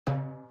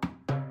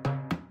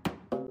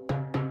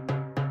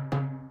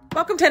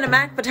Welcome to the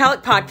Manic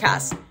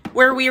podcast,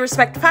 where we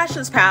respect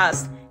fashion's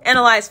past,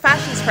 analyze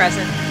fashion's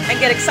present, and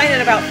get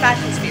excited about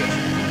fashion's future.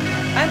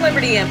 I'm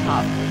Liberty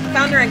Imhoff,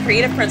 founder and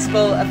creative principal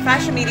of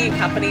fashion media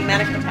company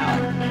Manic.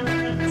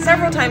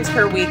 Several times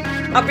per week,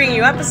 I'll bring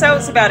you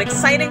episodes about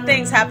exciting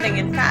things happening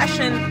in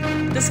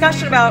fashion,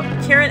 discussion about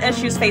current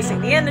issues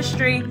facing the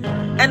industry,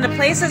 and the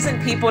places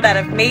and people that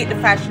have made the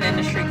fashion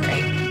industry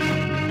great.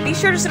 Be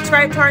sure to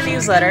subscribe to our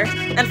newsletter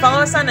and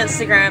follow us on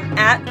Instagram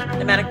at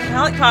the Manic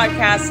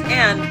Podcast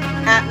and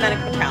at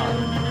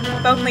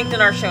Manic, both linked in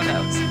our show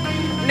notes.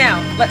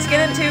 Now, let's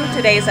get into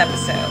today's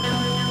episode.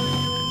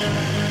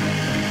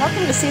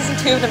 Welcome to Season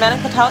 2 of the Manic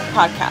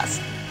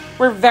Podcast.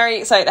 We're very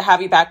excited to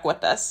have you back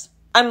with us.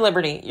 I'm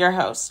Liberty, your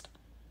host.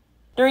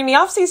 During the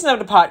off-season of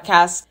the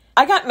podcast,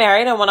 I got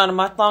married and went on a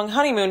month-long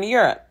honeymoon to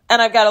Europe,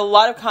 and I've got a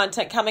lot of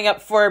content coming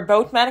up for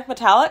both Manic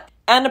Metallic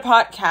and the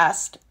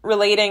podcast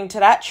relating to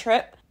that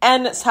trip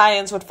and its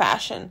tie-ins with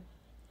fashion.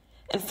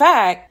 In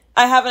fact,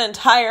 I have an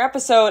entire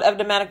episode of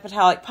the Manic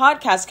Metallic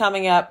podcast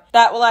coming up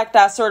that will act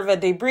as sort of a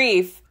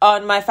debrief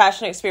on my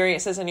fashion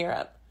experiences in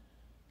Europe.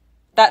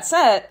 That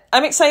said,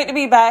 I'm excited to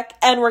be back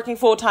and working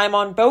full-time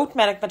on both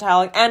Manic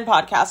Metallic and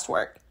podcast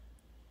work.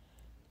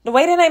 The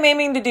way that I'm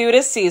aiming to do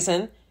this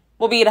season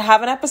will be to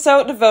have an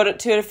episode devoted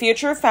to the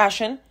future of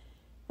fashion,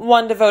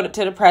 one devoted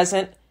to the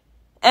present,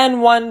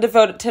 and one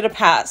devoted to the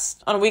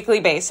past on a weekly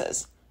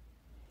basis.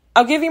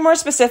 I'll give you more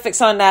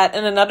specifics on that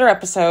in another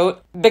episode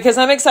because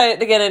I'm excited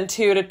to get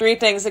into the 3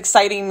 things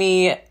exciting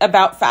me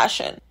about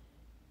fashion.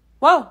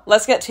 Well,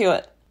 let's get to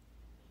it.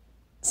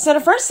 So the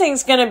first thing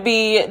is going to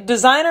be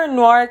designer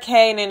Noir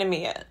Kei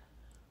Ninomiya.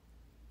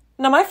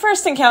 Now, my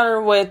first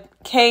encounter with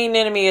Kei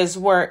Ninomiya's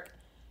work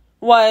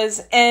was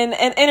in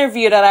an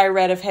interview that I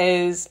read of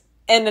his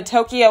in the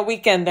Tokyo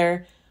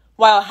Weekender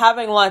while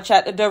having lunch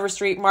at the Dover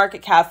Street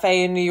Market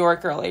Cafe in New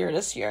York earlier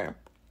this year.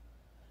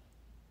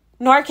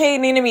 Noir Kei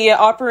Ninomiya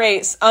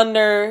operates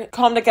under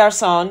Comme des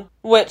Garçons,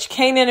 which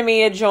Kei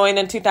Ninomiya joined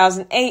in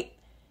 2008,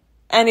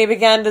 and he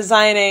began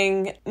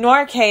designing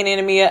Noir Kei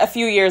Ninomiya a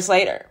few years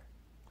later.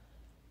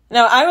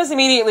 Now, I was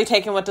immediately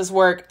taken with his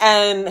work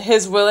and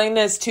his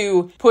willingness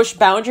to push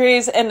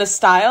boundaries in the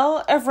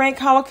style of Rei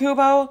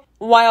Kawakubo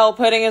while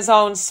putting his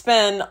own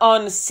spin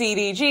on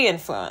CDG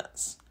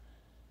influence.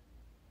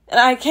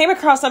 And I came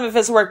across some of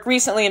his work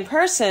recently in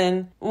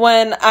person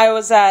when I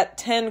was at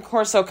 10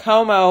 Corso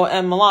Como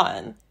in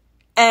Milan.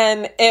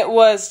 And it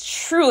was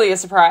truly a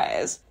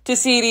surprise to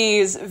see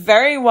these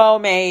very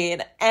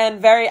well-made and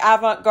very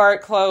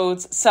avant-garde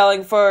clothes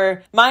selling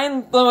for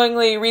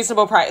mind-blowingly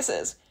reasonable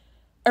prices.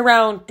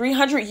 Around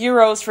 300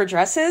 euros for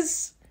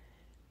dresses,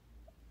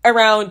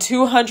 around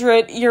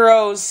 200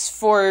 euros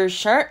for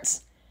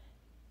shirts.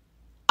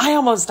 I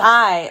almost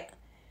died.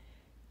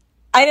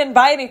 I didn't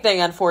buy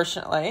anything,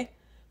 unfortunately,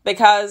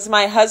 because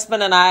my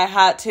husband and I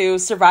had to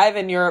survive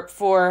in Europe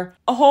for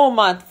a whole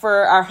month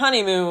for our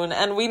honeymoon,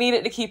 and we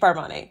needed to keep our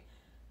money.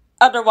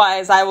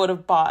 Otherwise, I would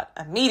have bought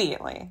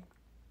immediately.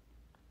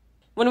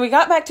 When we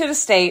got back to the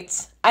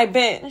States, I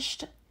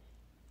binged,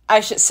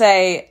 I should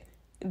say,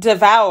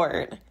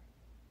 devoured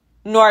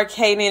Noir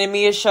Kei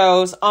Ninomiya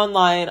shows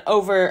online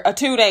over a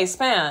 2-day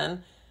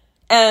span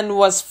and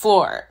was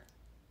floored.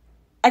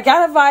 I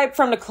got a vibe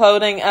from the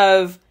clothing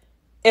of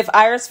if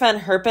Iris Van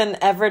Herpen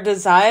ever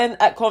designed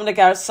at Comme des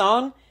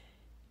Garçons,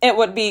 it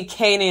would be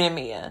Kei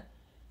Ninomiya.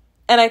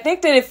 And I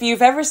think that if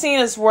you've ever seen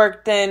his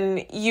work,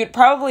 then you'd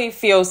probably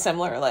feel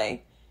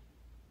similarly.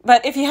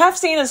 But if you have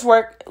seen his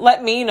work,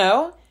 let me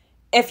know.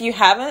 If you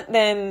haven't,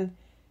 then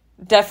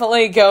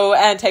definitely go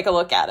and take a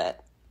look at it.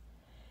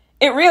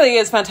 It really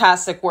is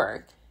fantastic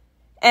work.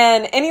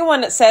 And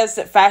anyone that says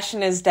that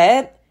fashion is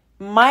dead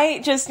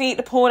might just need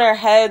to pull their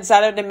heads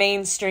out of the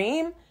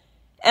mainstream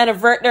and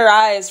avert their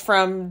eyes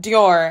from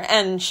Dior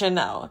and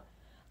Chanel.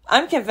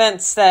 I'm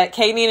convinced that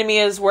Kei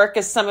Ninomiya's work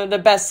is some of the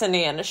best in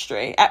the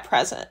industry at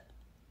present.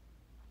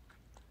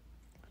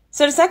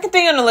 So the second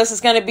thing on the list is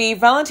going to be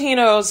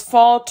Valentino's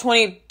Fall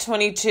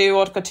 2022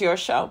 Haute Couture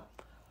show.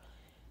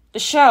 The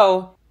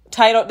show,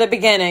 titled The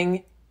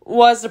Beginning,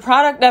 was the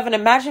product of an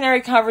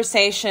imaginary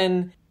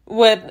conversation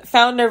with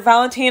founder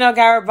Valentino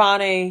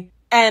Garabani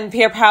and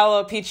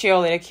Pierpaolo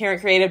Piccioli, the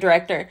current creative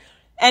director.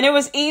 And it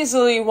was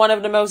easily one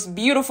of the most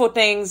beautiful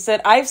things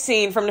that I've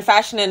seen from the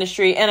fashion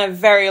industry in a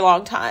very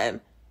long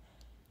time.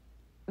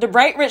 The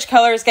bright, rich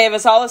colors gave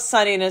us all the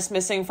sunniness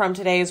missing from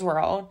today's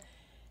world.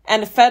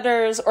 And the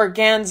feathers,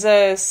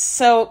 organza,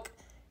 silk,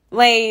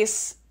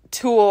 lace,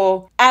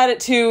 tulle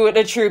added to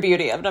the true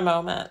beauty of the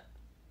moment.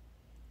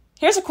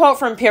 Here's a quote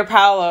from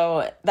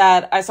Pierpaolo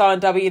that I saw in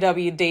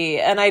WWD,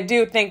 and I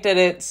do think that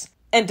it's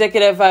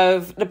indicative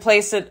of the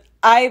place that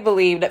I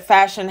believe that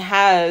fashion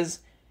has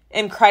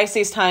in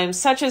crisis times,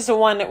 such as the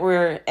one that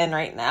we're in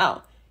right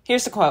now.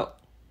 Here's the quote.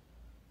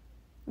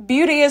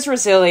 "Beauty is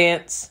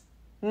resilience,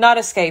 not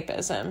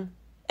escapism,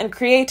 and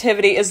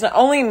creativity is the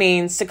only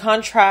means to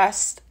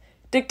contrast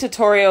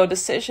dictatorial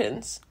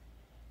decisions."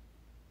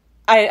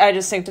 I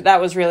just think that that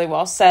was really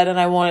well said, and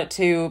I wanted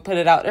to put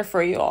it out there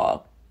for you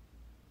all.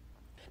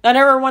 Now,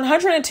 there were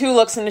 102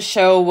 looks in the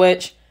show,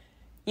 which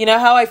You know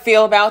how I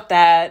feel about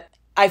that?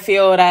 I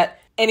feel that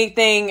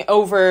anything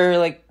over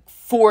like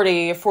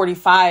 40,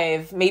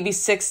 45, maybe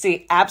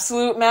 60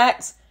 absolute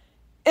max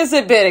is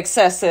a bit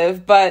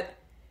excessive, but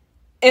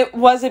it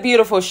was a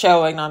beautiful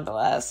showing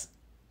nonetheless.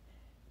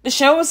 The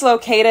show was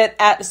located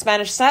at the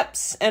Spanish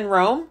Steps in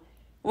Rome,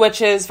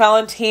 which is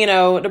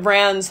Valentino, the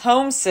brand's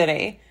home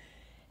city.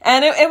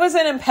 And it was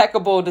an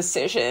impeccable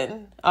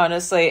decision,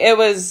 honestly. It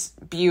was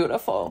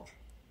beautiful.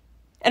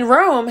 And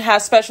Rome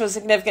has special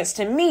significance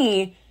to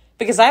me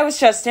because I was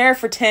just there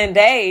for 10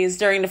 days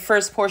during the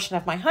first portion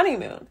of my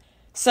honeymoon.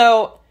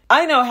 So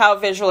I know how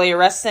visually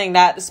arresting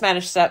that the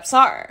Spanish Steps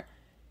are.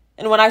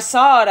 And when I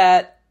saw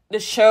that the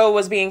show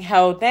was being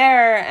held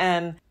there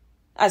and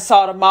I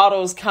saw the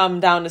models come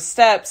down the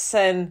steps,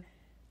 and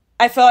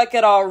I feel like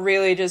it all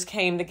really just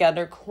came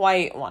together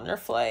quite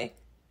wonderfully.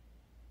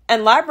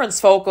 And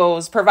Labyrinth's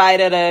vocals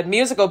provided a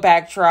musical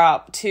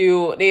backdrop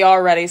to the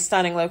already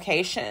stunning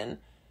location.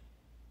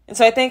 And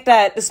so I think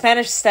that the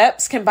Spanish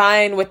Steps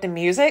combined with the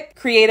music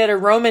created a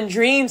Roman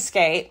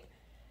dreamscape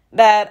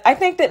that I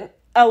think that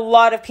a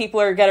lot of people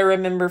are going to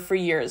remember for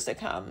years to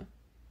come.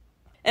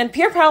 And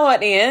Pier Paolo at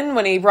the end,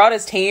 when he brought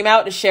his team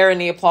out to share in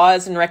the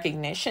applause and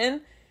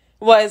recognition,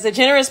 was a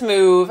generous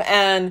move,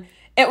 and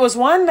it was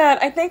one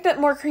that I think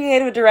that more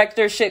creative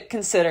directors should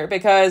consider,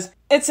 because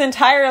it's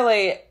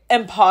entirely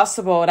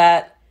impossible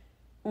that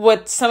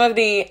with some of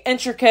the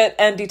intricate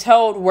and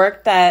detailed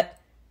work that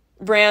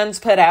brands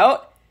put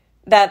out,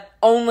 that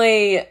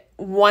only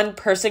one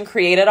person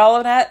created all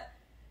of that.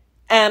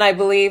 And I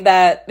believe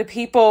that the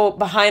people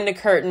behind the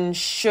curtain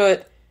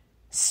should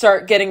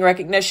start getting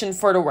recognition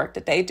for the work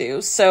that they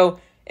do.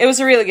 So it was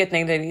a really good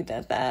thing that he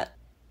did that.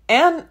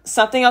 And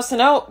something else to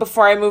note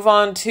before I move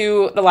on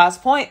to the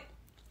last point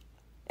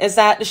is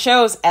that the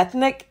show's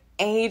ethnic,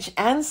 age,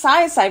 and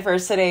size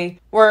diversity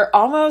were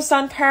almost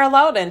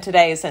unparalleled in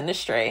today's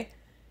industry.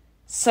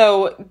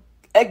 So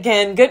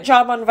again, good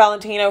job on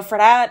Valentino for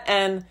that,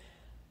 and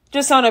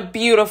just on a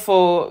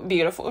beautiful,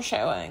 beautiful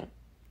showing.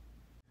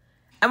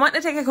 I want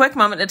to take a quick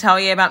moment to tell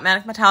you about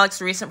Manic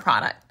Metallic's recent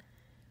product.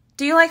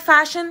 Do you like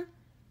fashion?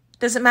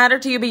 Does it matter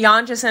to you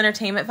beyond just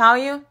entertainment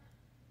value?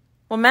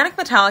 Well, Manic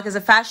Metallic is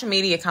a fashion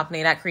media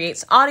company that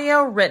creates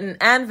audio, written,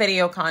 and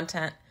video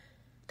content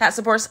that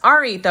supports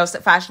our ethos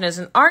that fashion is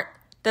an art,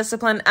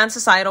 discipline, and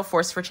societal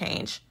force for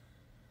change.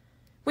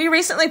 We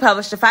recently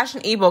published a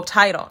fashion ebook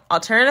titled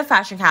Alternative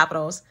Fashion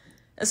Capitals,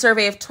 a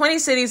survey of 20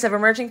 cities of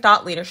emerging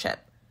thought leadership.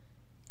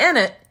 In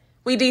it,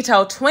 we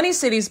detail 20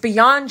 cities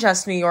beyond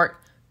just New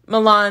York,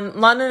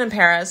 Milan, London, and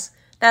Paris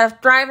that have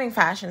thriving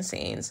fashion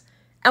scenes,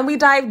 and we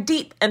dive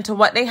deep into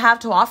what they have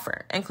to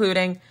offer,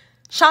 including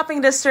shopping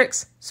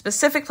districts,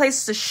 specific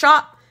places to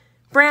shop,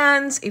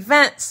 brands,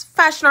 events,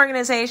 fashion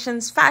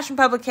organizations, fashion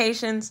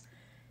publications,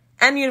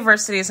 and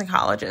universities and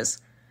colleges.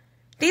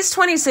 These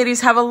 20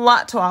 cities have a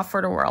lot to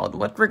offer the world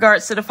with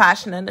regards to the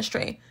fashion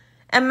industry,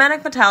 and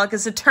Manic Metallic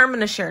is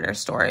determined to share their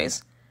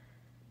stories.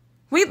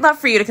 We'd love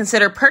for you to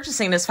consider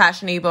purchasing this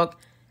fashion ebook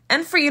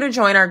and for you to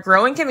join our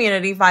growing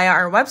community via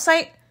our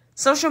website,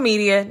 social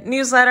media,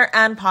 newsletter,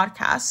 and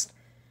podcast.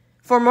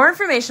 For more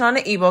information on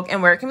the ebook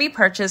and where it can be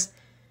purchased,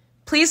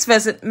 please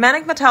visit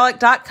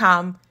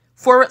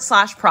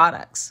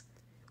manicmetallic.com/products.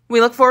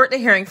 We look forward to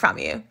hearing from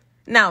you.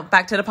 Now,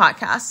 back to the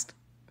podcast.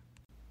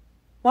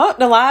 Well,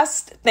 the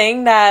last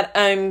thing that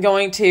I'm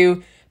going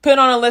to put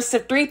on a list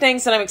of 3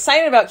 things that I'm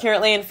excited about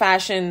currently in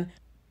fashion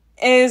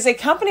is a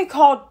company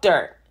called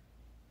Dirt.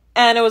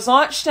 And it was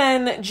launched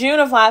in June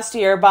of last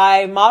year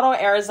by model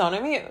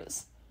Arizona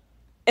Muse.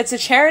 It's a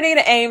charity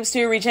that aims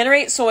to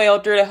regenerate soil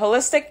through the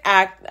holistic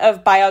act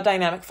of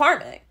biodynamic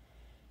farming.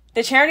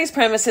 The charity's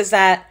premise is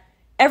that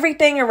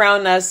everything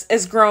around us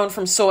is grown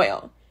from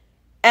soil,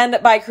 and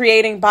by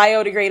creating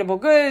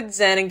biodegradable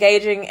goods and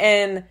engaging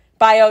in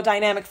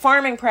biodynamic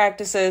farming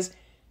practices,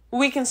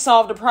 we can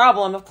solve the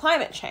problem of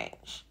climate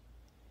change.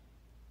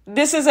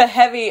 This is a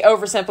heavy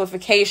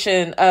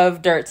oversimplification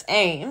of Dirt's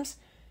aims,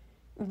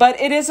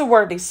 but it is a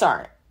worthy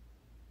start.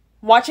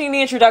 Watching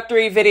the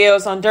introductory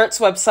videos on Dirt's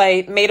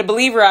website made a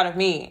believer out of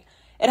me.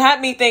 It had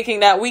me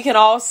thinking that we can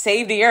all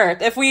save the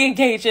earth if we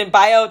engage in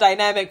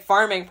biodynamic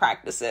farming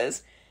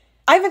practices.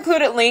 I've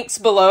included links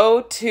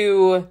below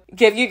to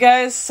give you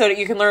guys so that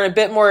you can learn a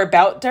bit more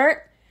about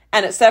Dirt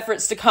and its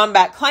efforts to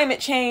combat climate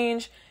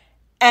change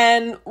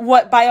and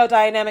what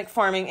biodynamic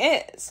farming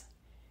is.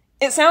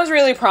 It sounds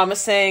really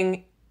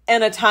promising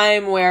in a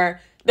time where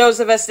those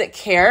of us that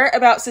care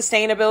about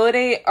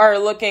sustainability are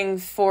looking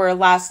for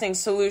lasting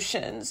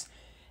solutions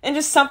and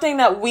just something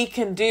that we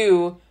can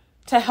do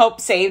to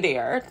help save the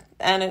earth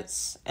and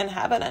its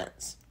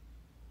inhabitants.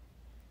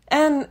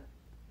 And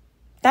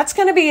that's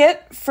going to be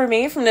it for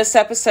me from this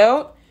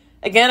episode.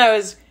 Again, I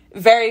was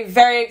very,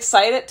 very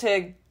excited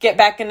to get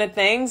back into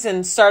things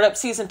and start up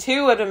season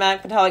 2 of the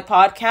Manic Metallic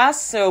podcast.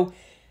 So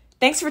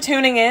thanks for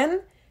tuning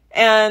in,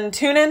 and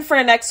tune in for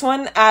the next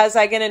one as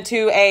I get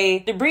into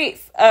a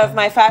debrief of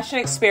my fashion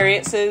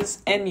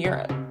experiences in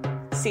Europe.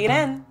 See you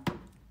then.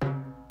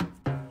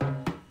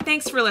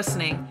 Thanks for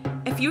listening.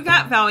 If you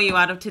got value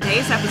out of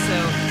today's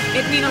episode,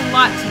 It'd mean a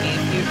lot to me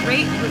if you'd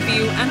rate,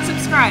 review, and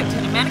subscribe to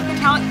the Manic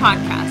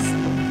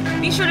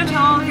podcast. Be sure to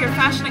tell all of your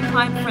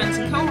fashion-inclined friends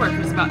and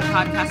coworkers about the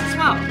podcast as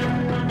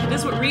well.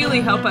 This would really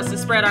help us to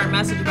spread our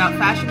message about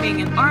fashion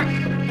being an art,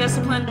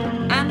 discipline,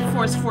 and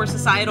force for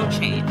societal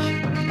change.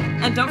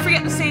 And don't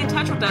forget to stay in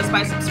touch with us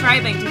by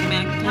subscribing to the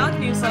Manic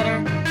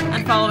newsletter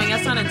and following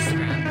us on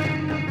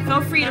Instagram.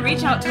 Feel free to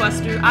reach out to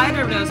us through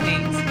either of those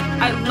means.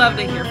 I'd love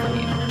to hear from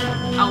you.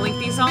 I'll link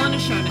these all in the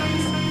show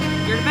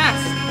notes. You're the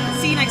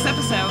best. See you next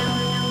episode.